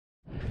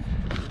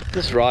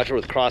This is Roger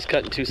with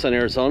Crosscut in Tucson,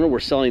 Arizona. We're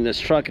selling this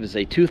truck. It is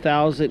a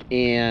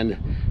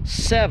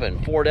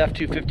 2007 Ford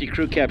F250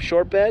 Crew Cab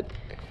Short Bed.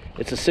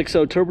 It's a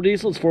 6.0 turbo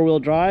diesel. It's four-wheel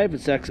drive.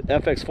 It's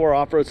FX4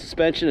 off-road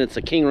suspension. It's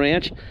a King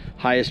Ranch,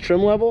 highest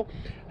trim level.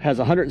 Has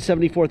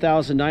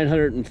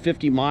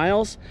 174,950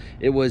 miles.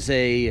 It was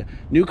a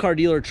new car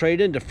dealer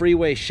trade-in to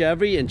Freeway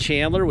Chevy in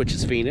Chandler, which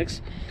is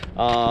Phoenix.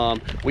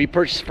 We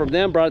purchased from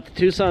them, brought it to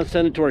Tucson,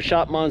 sent it to our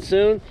shop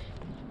Monsoon.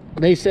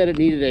 They said it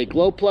needed a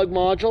glow plug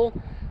module,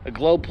 a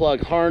glow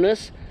plug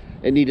harness.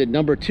 It needed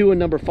number 2 and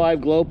number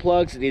 5 glow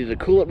plugs. It needed a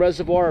coolant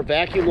reservoir,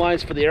 vacuum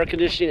lines for the air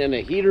conditioning, and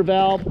a heater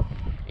valve,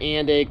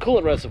 and a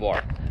coolant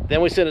reservoir. Then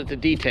we sent it to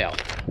detail.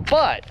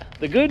 But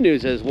the good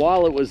news is,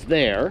 while it was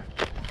there,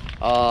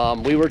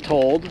 we were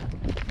told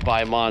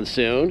by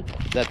Monsoon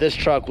that this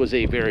truck was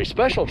a very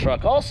special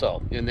truck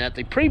also, in that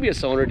the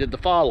previous owner did the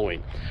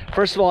following.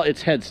 First of all,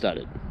 it's head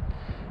studded.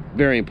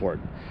 Very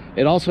important.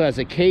 It also has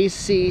a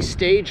KC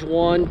Stage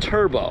 1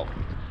 turbo.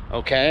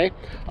 Okay,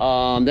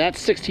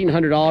 that's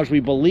 $1,600. We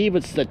believe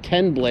it's the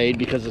 10 blade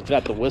because it's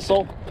got the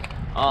whistle.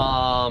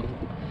 And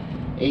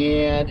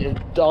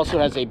it also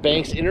has a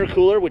Banks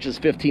intercooler, which is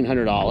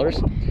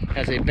 $1,500.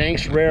 Has a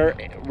Banks Ram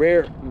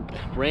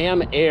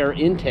Air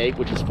intake,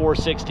 which is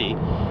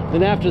 $460.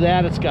 Then after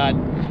that, it's got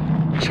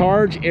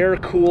Charge Air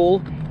Cool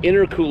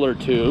intercooler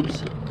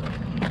tubes.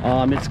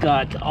 It's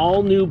got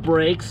all new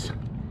brakes.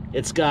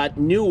 It's got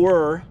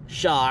newer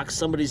shocks.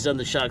 Somebody's done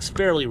the shocks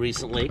fairly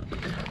recently.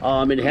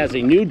 It has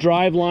a new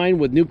drive line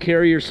with new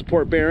carrier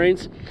support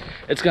bearings.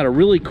 It's got a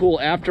really cool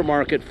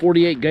aftermarket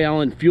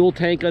 48-gallon fuel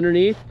tank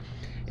underneath.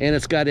 And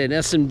it's got an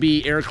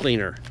S&B air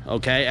cleaner,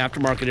 okay?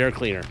 Aftermarket air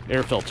cleaner,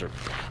 air filter.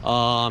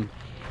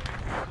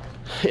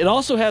 It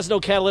also has no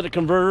catalytic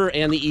converter,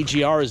 and the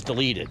EGR is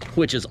deleted,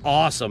 which is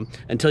awesome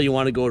until you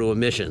want to go to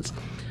emissions.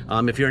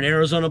 If you're an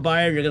Arizona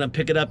buyer and you're going to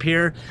pick it up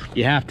here,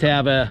 you have to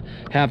have a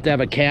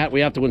cat. We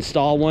have to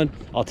install one.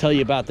 I'll tell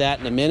you about that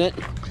in a minute.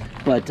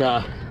 But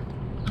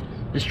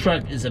this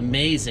truck is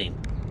amazing.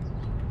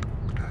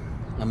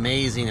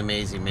 Amazing,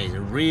 amazing,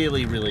 amazing.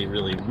 Really, really,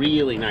 really,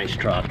 really nice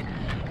truck.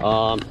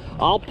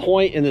 I'll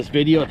point in this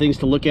video at things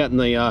to look at in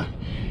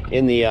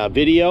the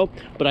video,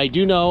 but I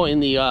do know in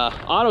the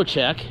auto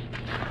check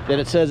that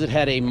it says it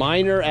had a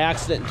minor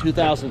accident in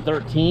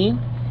 2013.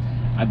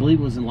 I believe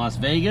it was in Las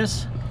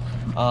Vegas.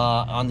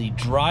 On the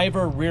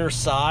driver rear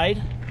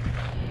side,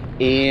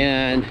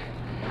 and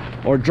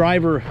or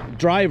driver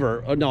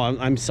oh no,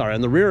 I'm sorry,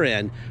 on the rear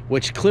end,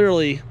 which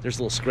clearly there's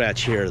a little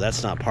scratch here.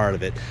 That's not part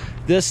of it.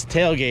 This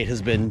tailgate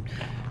has been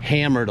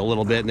hammered a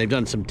little bit, and they've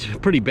done some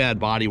pretty bad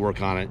body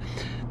work on it.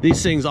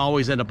 These things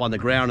always end up on the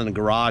ground in the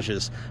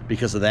garages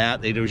because of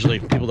that.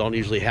 People don't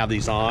usually have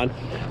these on,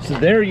 so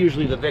they're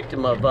usually the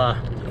victim of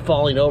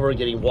falling over and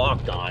getting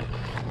walked on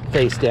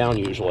face down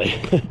usually.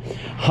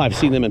 I've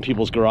seen them in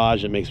people's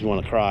garage. It makes me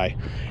want to cry.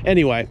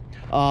 Anyway,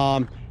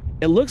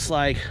 it looks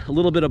like a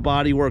little bit of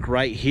body work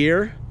right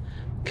here,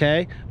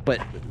 okay, but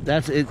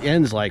it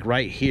ends like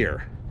right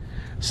here.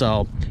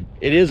 So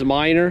it is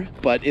minor,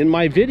 but in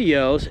my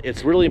videos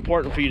it's really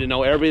important for you to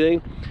know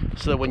everything,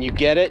 so that when you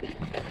get it,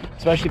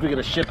 especially if you're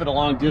going to ship it a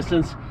long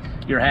distance,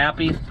 you're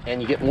happy and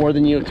you get more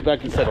than you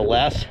expect instead of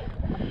less.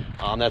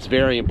 That's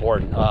very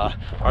important.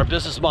 Our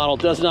business model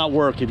does not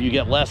work if you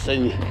get less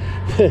than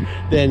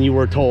you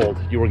were told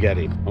you were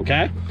getting,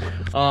 okay?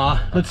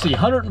 Let's see,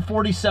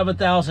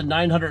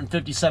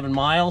 147,957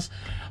 miles.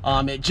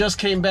 It just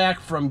came back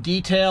from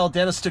detail.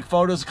 Dennis took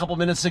photos a couple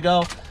minutes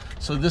ago,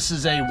 so this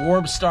is a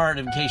warm start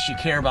in case you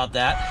care about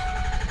that.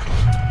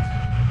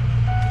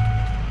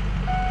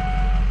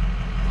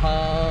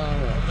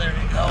 There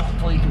you go.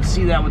 Hopefully you can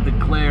see that with the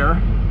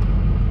glare.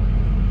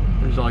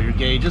 There's all your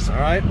gauges, all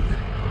right?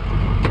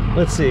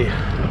 Let's see.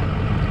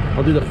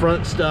 I'll do the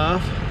front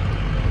stuff.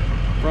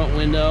 Front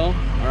window,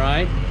 all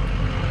right.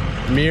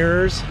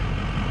 Mirrors.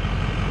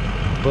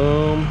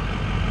 Boom.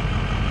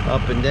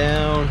 Up and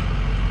down.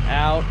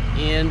 Out,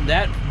 in.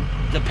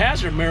 The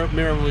passenger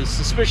mirror was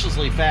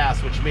suspiciously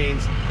fast, which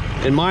means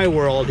in my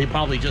world he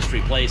probably just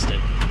replaced it,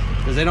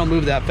 because they don't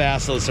move that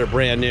fast unless they're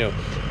brand new.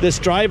 This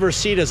driver's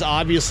seat has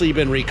obviously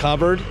been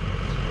recovered.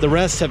 The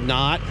rest have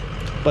not.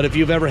 But if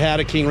you've ever had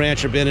a King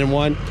Ranch or been in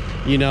one,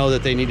 you know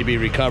that they need to be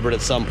recovered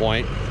at some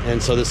point,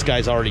 and so this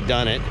guy's already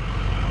done it.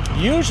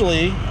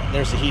 Usually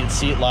there's a heated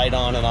seat light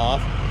on and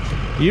off.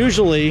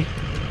 Usually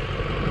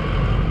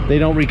they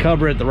don't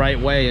recover it the right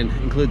way and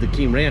include the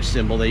King Ranch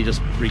symbol. They just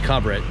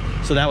recover it.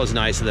 So that was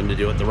nice of them to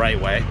do it the right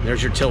way.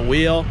 There's your tilt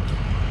wheel.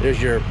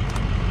 There's your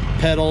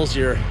pedals,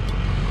 your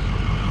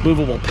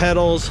movable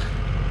pedals,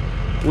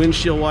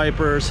 windshield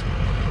wipers.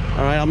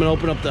 All right, I'm gonna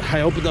opened up the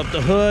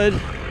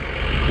hood.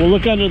 We'll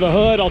look under the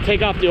hood. I'll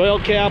take off the oil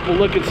cap. We'll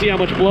look and see how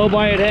much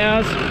blow-by it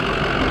has.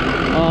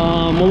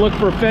 We'll look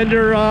for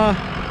fender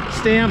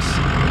stamps,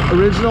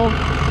 original.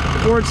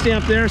 Ford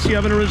stamp there, so you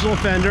have an original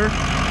fender.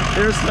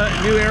 There's the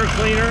new air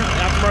cleaner,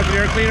 aftermarket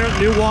air cleaner,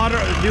 new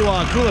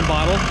coolant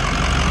bottle.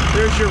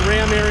 There's your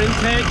Ram Air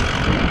intake.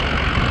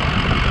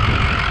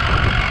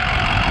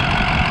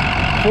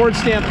 Ford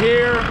stamp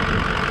here,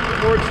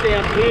 Ford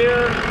stamp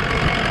here.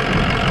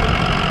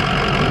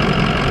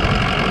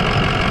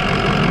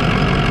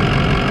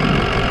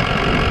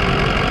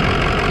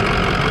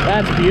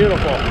 That's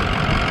beautiful.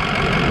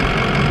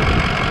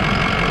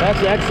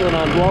 That's excellent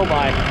on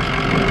blow-by.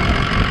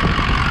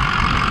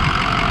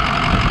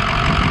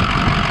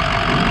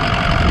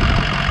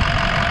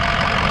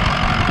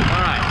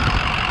 All right.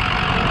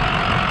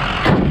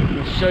 Let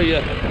me show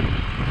you.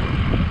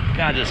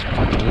 God, this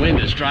fucking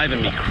wind is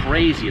driving me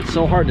crazy. It's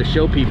so hard to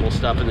show people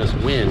stuff in this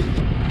wind.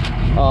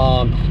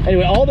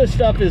 Anyway, all this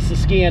stuff is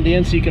scanned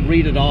in so you can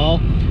read it all.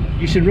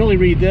 You should really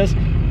read this.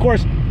 Of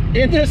course,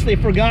 in this, they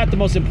forgot the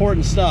most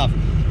important stuff.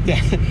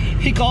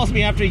 He calls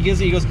me after he gives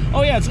it. He goes,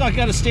 oh yeah, it's not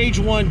got a stage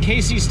 1,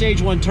 KC stage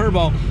 1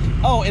 turbo.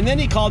 Oh, and then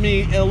he called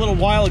me a little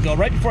while ago,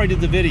 right before I did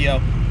the video,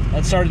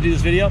 I started to do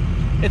this video.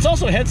 It's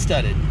also head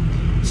studded.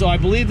 So I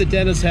believe that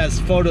Dennis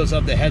has photos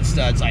of the head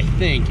studs, I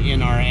think,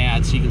 in our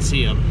ad, so you can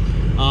see them.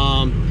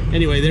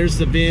 Anyway, there's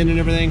the bin and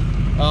everything.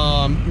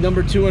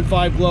 Number 2 and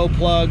 5 glow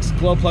plugs,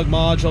 glow plug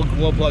module,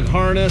 glow plug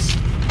harness,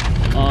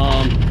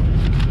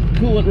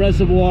 coolant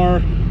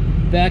reservoir,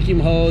 vacuum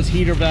hose,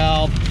 heater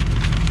valve,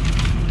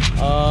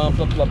 blah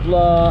blah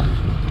blah.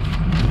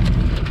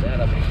 Put that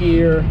up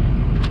here.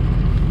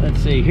 Let's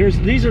see.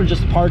 These are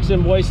just parts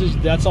invoices.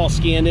 That's all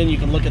scanned in. You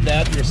can look at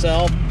that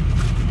yourself.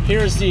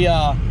 Here's the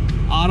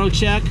auto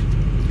check.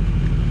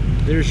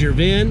 There's your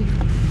VIN.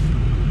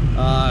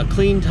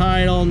 Clean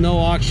title, no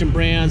auction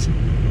brands,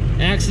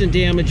 accident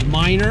damage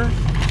minor,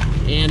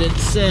 and it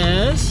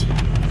says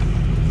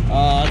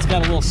it's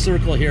got a little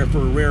circle here for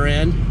rear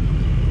end.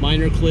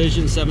 Minor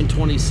collision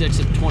 7/26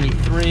 of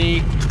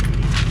 23.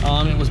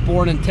 It was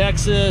born in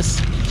Texas.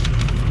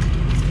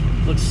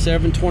 Looks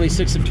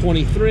 7/26 of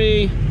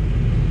 23.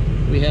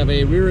 We have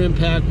a rear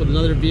impact with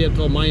another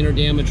vehicle, minor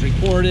damage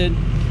reported,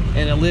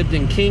 and it lived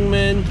in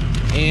Kingman.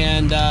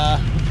 And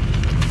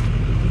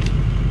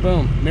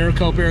boom,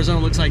 Maricopa, Arizona.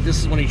 Looks like this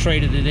is when he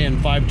traded it in,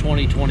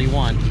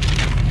 5/20/21.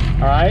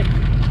 All right.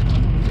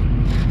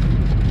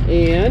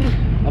 And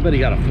I bet he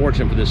got a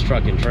fortune for this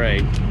truck in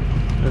trade.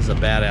 This is a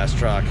badass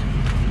truck.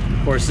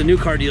 Of course, the new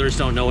car dealers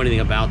don't know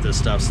anything about this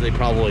stuff, so they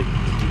probably,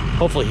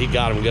 hopefully he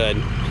got them good.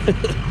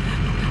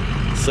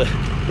 So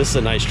this is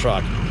a nice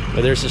truck.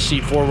 But there's the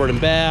seat forward and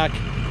back,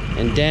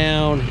 and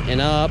down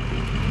and up,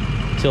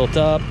 tilt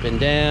up and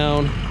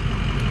down,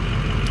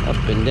 up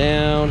and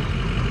down.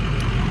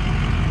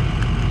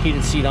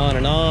 Heated seat on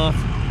and off.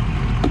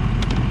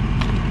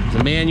 There's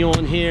a manual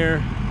in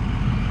here.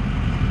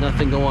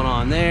 Nothing going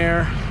on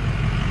there.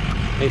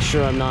 Make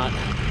sure I'm not,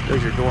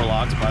 there's your door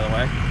locks, by the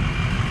way.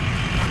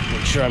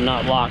 Make sure I'm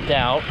not locked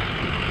out.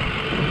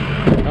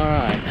 All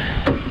right.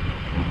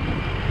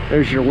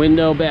 There's your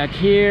window back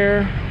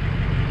here.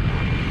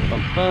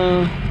 Bum,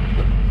 bum.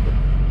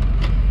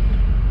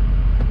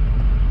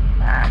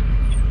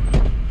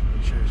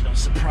 Make sure there's no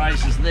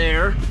surprises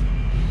there.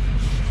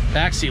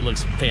 Back seat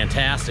looks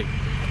fantastic.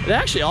 It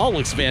actually all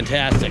looks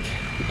fantastic.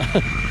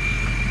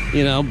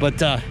 You know,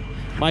 but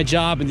my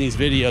job in these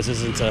videos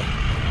isn't to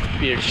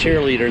be a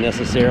cheerleader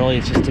necessarily.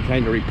 It's just to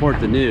kind of report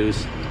the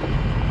news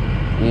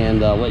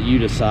and let you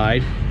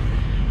decide.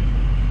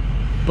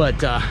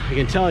 But I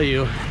can tell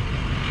you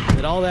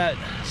that all that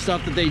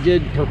stuff that they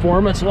did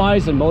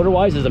performance-wise and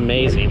motor-wise is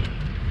amazing.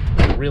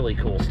 Really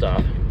cool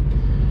stuff.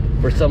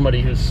 For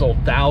somebody who's sold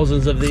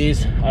thousands of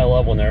these, I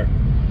love when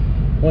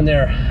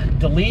they're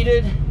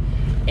deleted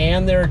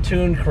and they're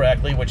tuned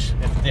correctly, which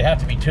if they have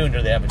to be tuned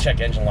or they have a check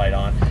engine light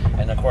on.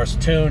 And of course,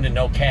 tuned and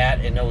no CAT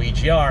and no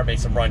EGR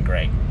makes them run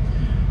great.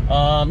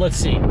 Let's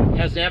see, it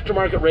has an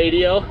aftermarket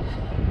radio.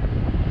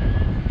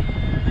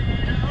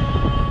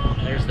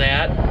 There's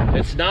that.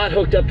 It's not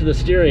hooked up to the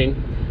steering.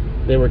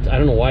 I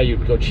don't know why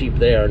you'd go cheap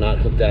there, not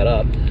hook that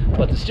up.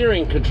 But the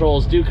steering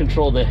controls do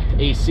control the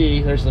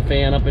AC. There's the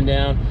fan up and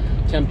down,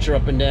 temperature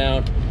up and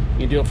down. You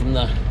can do it from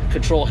the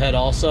control head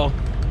also.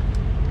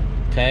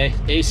 Okay,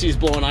 AC is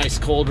blowing ice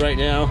cold right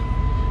now.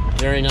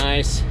 Very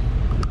nice.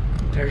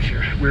 There's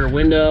your rear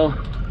window.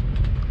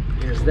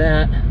 There's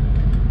that.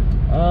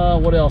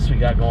 What else we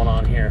got going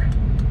on here?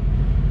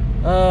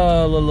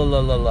 I'll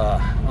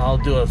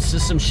do a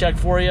system check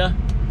for you.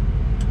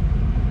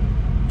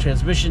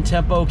 Transmission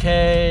temp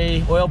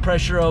okay. Oil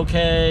pressure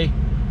okay.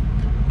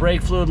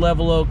 Brake fluid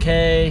level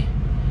okay.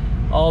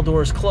 All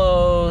doors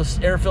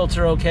closed. Air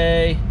filter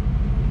okay.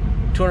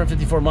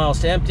 254 miles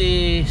to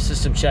empty.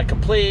 System check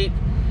complete.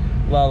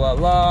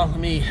 Let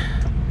me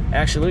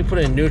put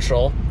it in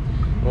neutral.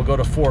 We'll go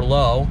to 4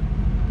 low.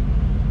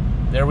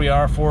 There we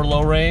are, 4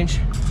 low range.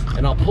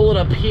 And I'll pull it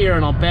up here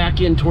and I'll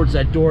back in towards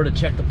that door to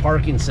check the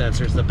parking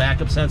sensors, the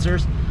backup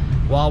sensors,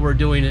 while we're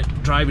doing it,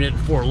 driving it in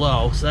 4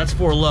 low. So that's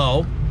 4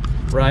 low,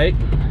 right?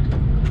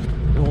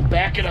 And we'll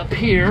back it up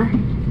here.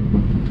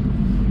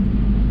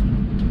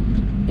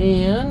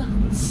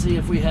 And let's see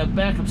if we have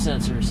backup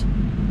sensors.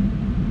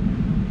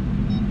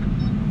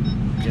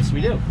 Yes,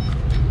 we do.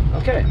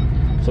 Okay.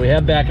 So we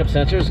have backup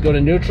sensors. Go to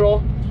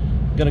neutral.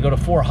 I'm gonna go to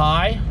 4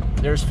 high.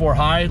 There's 4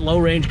 high. Low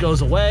range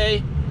goes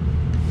away.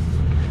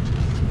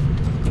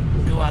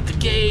 Go out the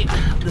gate.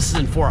 This is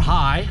in 4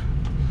 high.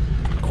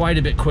 Quite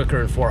a bit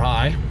quicker in 4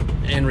 high.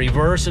 And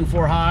reverse in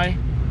 4 high.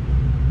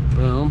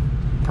 Boom.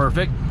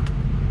 Perfect.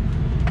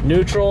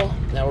 Neutral.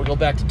 Now we'll go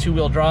back to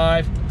 2-wheel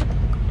drive.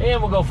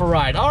 and we'll go for a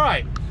ride. All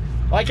right,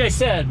 like I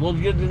said, we're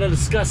going to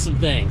discuss some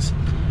things.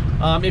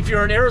 If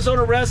you're an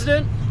Arizona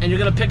resident and you're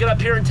going to pick it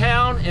up here in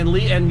town and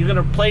you're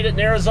going to plate it in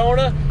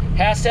Arizona,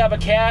 has to have a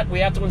cat, we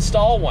have to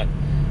install one.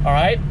 All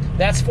right,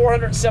 that's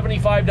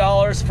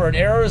 $475 for an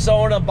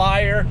Arizona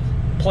buyer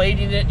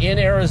plating it in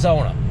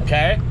Arizona.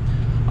 Okay,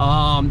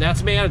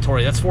 that's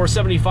mandatory. That's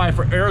 $475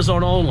 for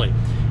Arizona only.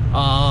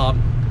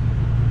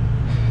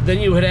 Then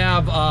you would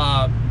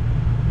have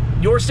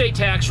your state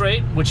tax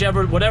rate,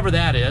 whatever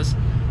that is,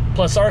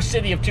 plus our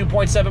city of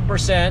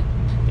 2.7%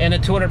 and a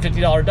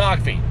 $250 dock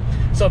fee.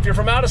 So if you're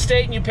from out of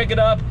state and you pick it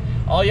up,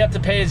 all you have to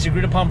pay is your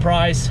agreed upon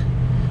price,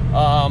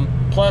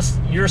 plus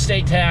your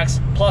state tax,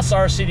 plus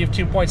our city of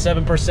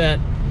 2.7%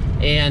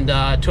 and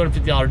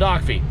 $250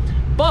 dock fee.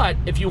 But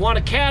if you want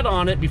a cat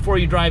on it before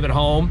you drive it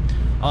home,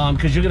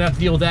 because you're gonna have to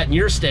deal with that in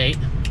your state,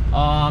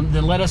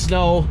 then let us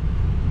know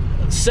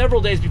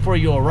several days before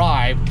you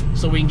arrive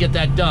so we can get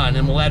that done,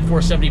 and we'll add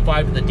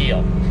 $475 to the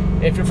deal.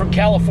 If you're from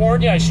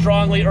California, I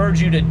strongly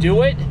urge you to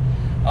do it.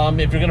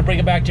 If you're gonna bring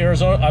it back to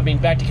Arizona,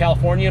 back to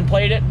California and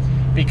plate it,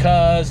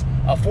 because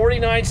a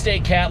 49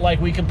 state cat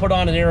like we can put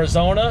on in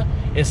Arizona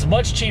is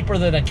much cheaper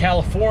than a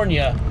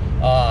California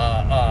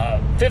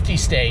 50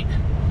 state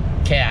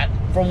cat,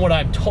 from what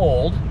I'm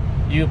told.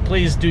 You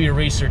please do your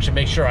research and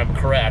make sure I'm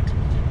correct.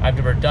 I've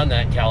never done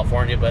that in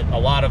California, but a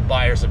lot of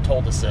buyers have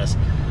told us this.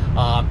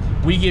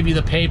 We give you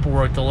the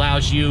paperwork that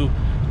allows you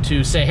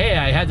to say, hey,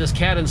 I had this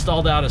cat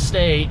installed out of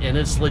state and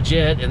it's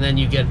legit, and then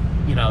you get,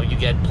 you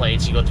get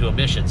plates, you go through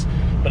emissions.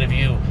 But if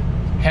you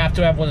have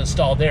to have one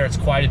installed there, it's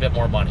quite a bit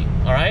more money.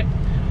 All right.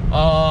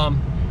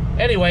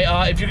 Anyway,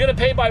 if you're going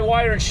to pay by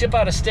wire and ship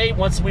out of state,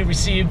 once we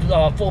receive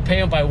full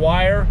payment by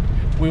wire,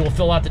 we will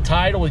fill out the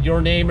title with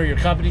your name or your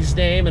company's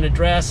name and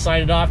address,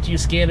 sign it off to you,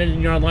 scan it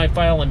in your online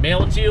file, and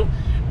mail it to you.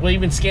 We'll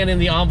even scan in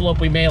the envelope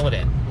we mail it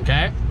in.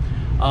 Okay.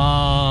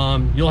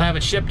 You'll have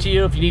it shipped to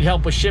you. If you need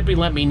help with shipping,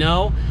 let me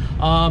know.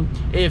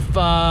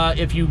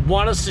 If you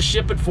want us to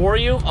ship it for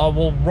you,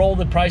 we'll roll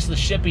the price of the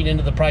shipping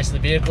into the price of the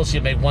vehicle, so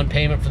you make one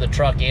payment for the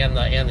truck and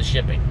the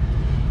shipping.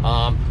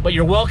 But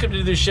you're welcome to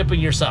do the shipping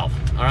yourself.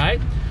 All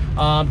right.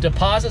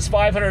 Deposit's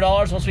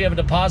 $500. Once we have a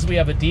deposit, we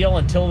have a deal.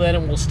 Until then,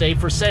 it will stay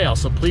for sale.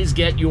 So please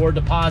get your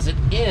deposit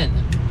in.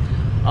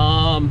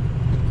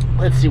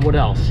 Let's see what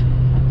else.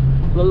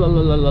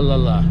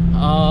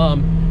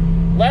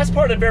 Last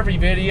part of every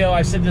video,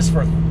 I've said this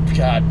for,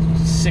 God,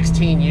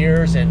 16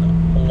 years,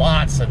 and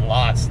lots,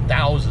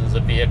 thousands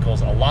of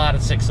vehicles, a lot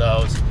of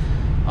 6.0s.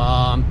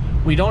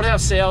 We don't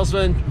have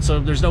salesmen, so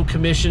there's no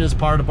commission as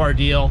part of our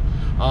deal.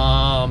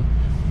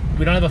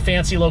 We don't have a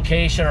fancy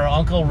location. Our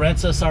uncle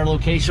rents us our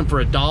location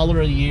for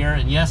 $1 a year,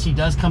 and yes, he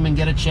does come and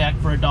get a check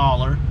for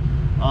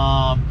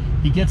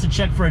 $1. He gets a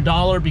check for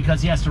 $1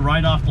 because he has to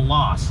write off the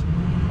loss.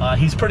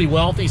 He's pretty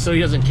wealthy, so he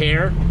doesn't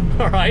care.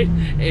 All right,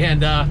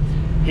 and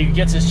he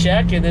gets his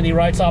check and then he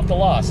writes off the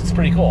loss. It's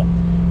pretty cool.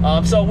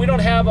 So we don't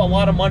have a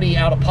lot of money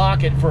out of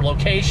pocket for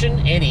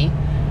location, any,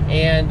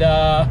 and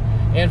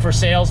for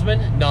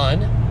salesmen,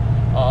 none.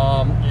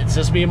 It's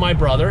just me and my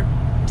brother,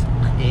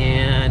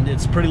 and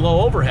it's pretty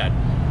low overhead.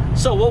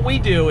 So what we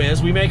do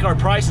is we make our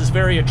prices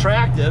very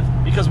attractive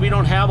because we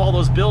don't have all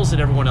those bills that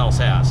everyone else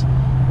has.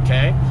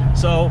 Okay,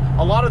 so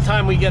a lot of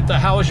time we get the,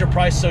 how is your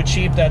price so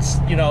cheap? That's,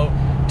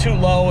 too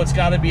low, it's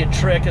got to be a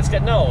trick.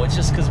 No, it's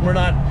just because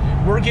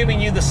we're giving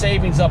you the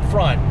savings up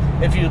front.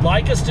 If you'd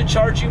like us to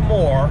charge you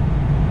more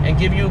and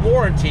give you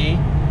warranty,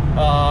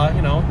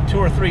 $2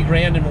 or $3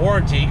 grand in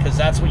warranty, because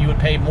that's what you would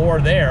pay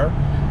more there,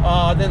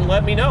 then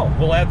let me know.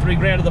 We'll add $3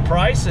 grand to the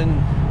price, and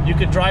you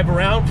could drive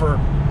around for,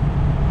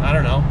 I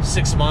don't know,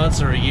 6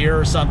 months or a year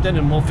or something,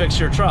 and we'll fix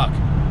your truck.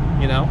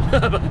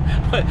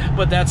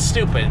 But that's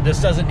stupid.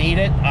 This doesn't need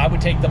it. I would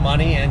take the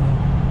money and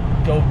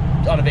go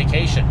on a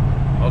vacation.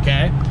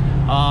 Okay.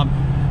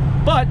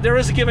 But there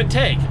is a give and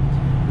take.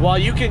 While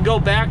you can go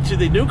back to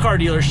the new car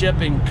dealership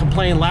and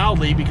complain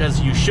loudly,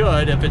 because you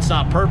should, if it's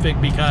not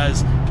perfect,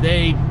 because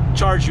they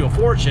charge you a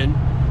fortune,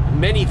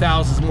 many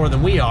thousands more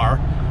than we are.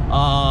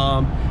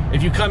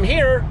 If you come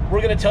here,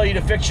 we're going to tell you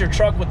to fix your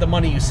truck with the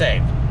money you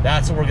saved.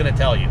 That's what we're going to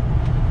tell you.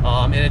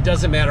 And it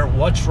doesn't matter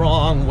what's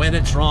wrong, when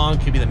it's wrong.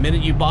 It could be the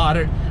minute you bought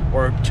it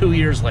or 2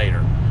 years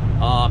later.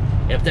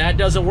 If that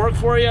doesn't work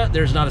for you,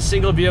 there's not a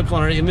single vehicle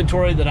in our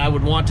inventory that I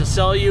would want to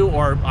sell you,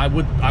 or I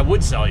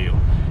would sell you.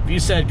 If you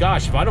said,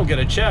 gosh, if I don't get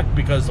a check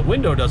because the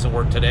window doesn't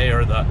work today,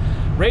 or the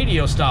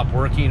radio stopped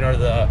working, or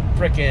the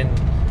frickin'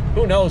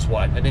 who knows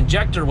what, an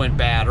injector went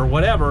bad or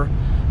whatever,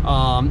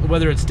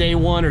 whether it's day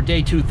 1 or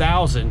day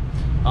 2000,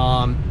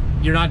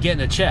 you're not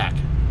getting a check.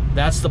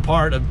 That's the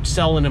part of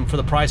selling them for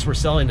the price we're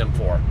selling them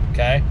for.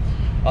 Okay,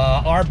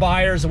 our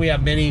buyers, and we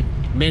have many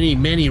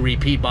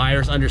repeat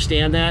buyers,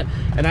 understand that,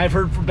 and I've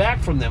heard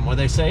back from them where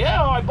they say,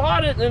 oh, I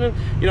bought it, and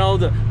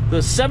the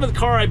 7th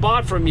car I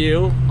bought from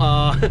you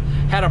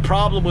had a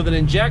problem with an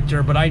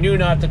injector, but I knew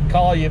not to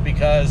call you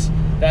because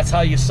that's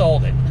how you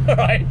sold it. All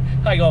right,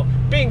 I go,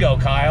 bingo,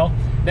 Kyle.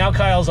 Now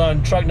Kyle's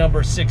on truck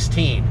number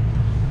 16.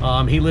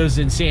 He lives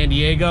in San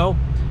Diego,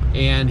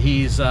 and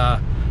he's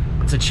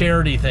it's a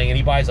charity thing, and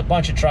he buys a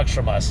bunch of trucks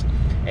from us.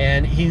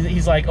 And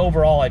he's like,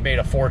 overall, I made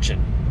a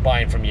fortune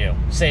buying from you.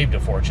 Saved a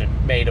fortune,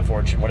 made a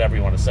fortune, whatever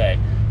you want to say.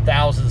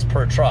 Thousands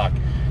per truck.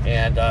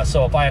 And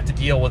so if I have to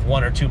deal with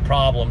 1 or 2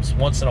 problems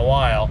once in a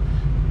while,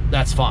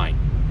 that's fine.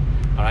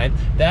 All right,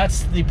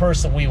 that's the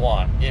person we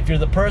want. If you're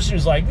the person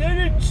who's like, they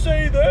didn't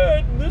say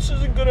that, and this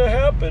isn't gonna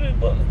happen,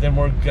 then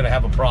we're gonna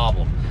have a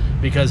problem,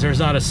 because there's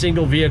not a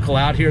single vehicle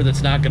out here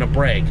that's not gonna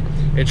break.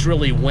 It's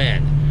really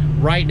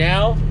when. Right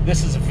now,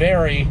 this is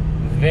very,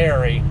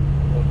 very,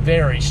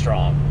 very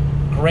strong.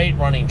 Great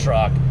running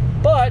truck,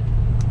 but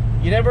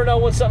you never know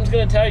when something's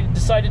gonna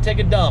decide to take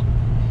a dump.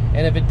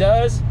 And if it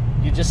does,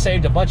 you just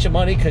saved a bunch of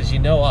money because you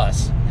know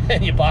us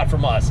and you bought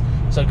from us.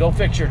 So go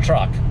fix your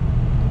truck,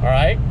 all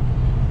right?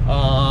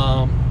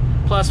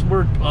 Plus,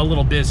 we're a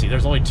little busy.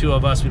 There's only 2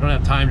 of us. We don't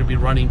have time to be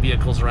running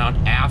vehicles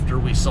around after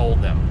we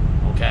sold them,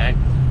 okay?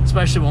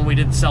 Especially when we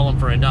didn't sell them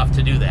for enough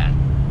to do that,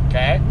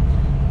 okay?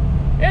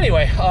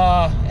 Anyway,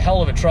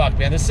 hell of a truck,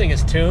 man. This thing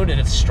is tuned and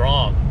it's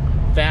strong.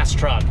 Fast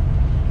truck.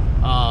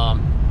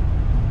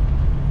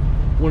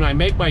 When I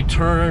make my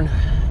turn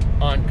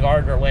on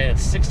Gardner Lane,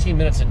 it's 16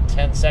 minutes and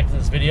 10 seconds in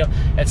this video.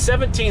 At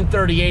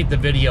 17:38, the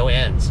video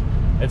ends.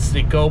 It's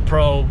the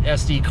GoPro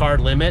SD card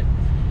limit,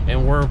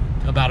 and we're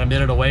about a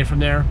minute away from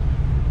there.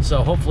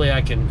 So hopefully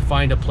I can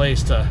find a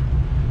place to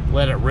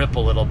let it rip a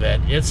little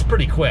bit. It's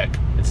pretty quick.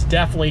 It's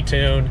definitely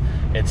tuned.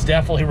 It's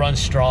definitely runs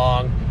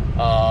strong.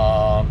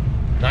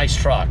 Nice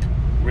truck,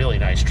 really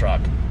nice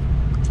truck.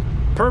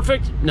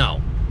 Perfect?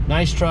 No.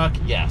 Nice truck?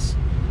 Yes.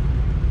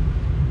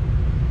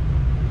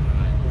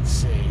 All right, let's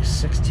see,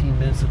 16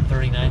 minutes and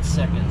 39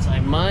 seconds. I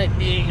might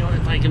be,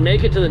 if I can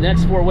make it to the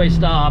next 4-way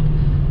stop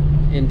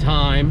in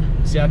time.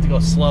 See, I have to go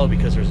slow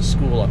because there's a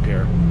school up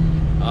here.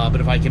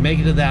 But if I can make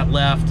it to that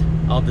left,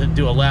 I'll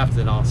do a left,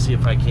 and I'll see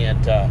if I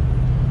can't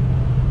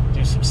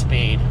do some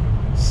speed.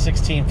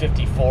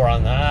 16:54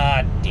 on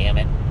the, damn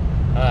it.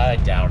 I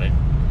doubt it.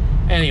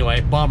 Anyway,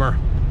 bummer.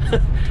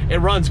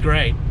 It runs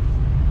great.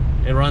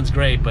 It runs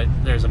great, but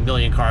there's a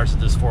million cars at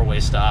this 4-way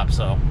stop,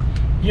 so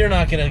you're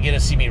not gonna get to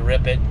see me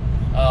rip it.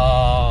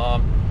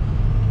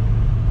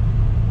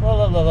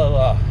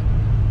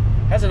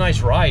 Has a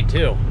nice ride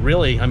too.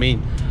 Really, I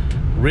mean,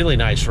 really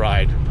nice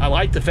ride. I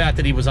like the fact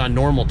that he was on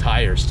normal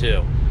tires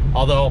too.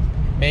 Although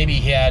maybe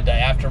he had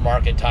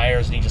aftermarket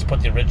tires and he just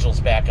put the originals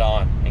back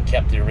on and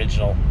kept the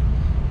original,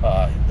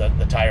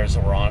 the tires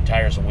that were on,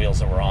 tires and wheels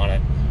that were on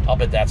it. I'll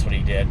bet that's what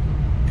he did,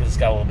 because it's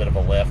got a little bit of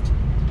a lift.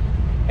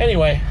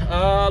 Anyway,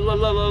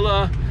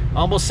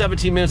 almost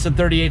 17 minutes and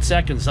 38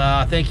 seconds.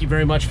 Thank you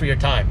very much for your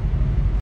time.